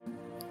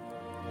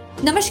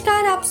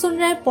नमस्कार, आप सुन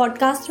रहे हैं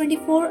पॉडकास्ट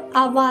 24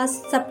 आवाज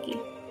सबकी।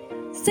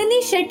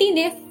 सिनी शेट्टी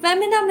ने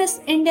फेमिना मिस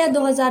इंडिया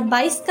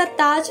 2022 का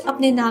ताज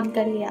अपने नाम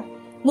कर लिया।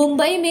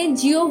 मुंबई में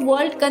जियो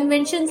वर्ल्ड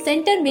कन्वेंशन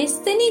सेंटर में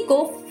सिनी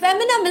को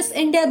फेमिना मिस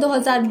इंडिया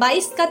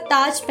 2022 का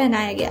ताज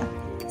पहनाया गया।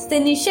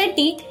 सिनी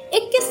शेट्टी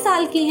 21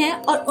 साल की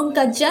हैं और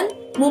उनका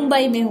जन्म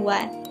मुंबई में हुआ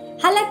है।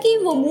 हालांकि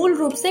वो मूल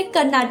रूप से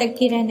कर्नाटक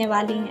की रहने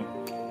वाली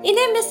हैं।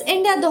 इन्हें मिस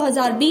इंडिया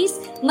 2020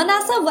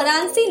 मनासा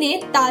वाराणसी ने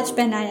ताज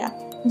पहनाया,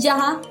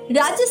 जहां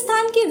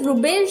राजस्थान की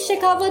Rubel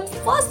Shekhawat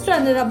first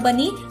runner up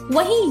बनी,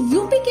 वहीं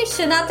यूपी के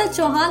शनाता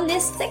चौहान ने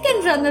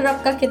सेकंड रनर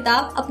अप का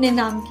खिताब अपने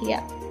नाम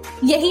किया।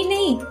 यही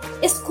नहीं,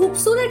 इस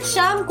खूबसूरत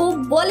शाम को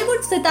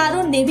बॉलीवुड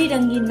सितारों ने भी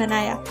रंगीन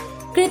बनाया।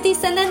 कृति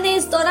सनन ने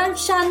इस दौरान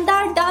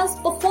शानदार डांस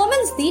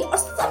परफॉर्मेंस दी और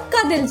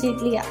सबका दिल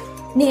जीत लिया।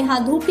 नेहा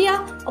धूपिया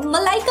और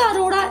मलाइका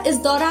अरोड़ा इस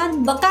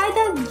दौरान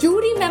बाकायदा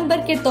जूरी मेंबर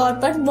के तौर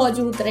पर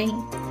मौजूद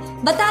रहीं।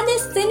 बता दें,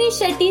 सिनी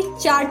शेट्टी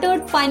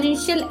चार्टर्ड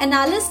फाइनेंशियल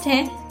एनालिस्ट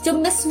हैं, जो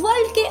मिस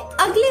वर्ल्ड के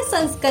अगले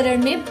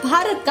संस्करण में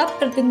भारत का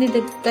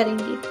प्रतिनिधित्व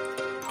करेंगी।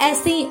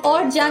 ऐसी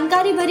और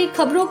जानकारी भरी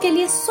खबरों के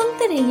लिए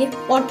सुनते रहिए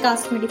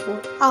पॉडकास्ट 24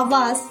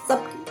 आवाज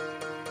सबकी।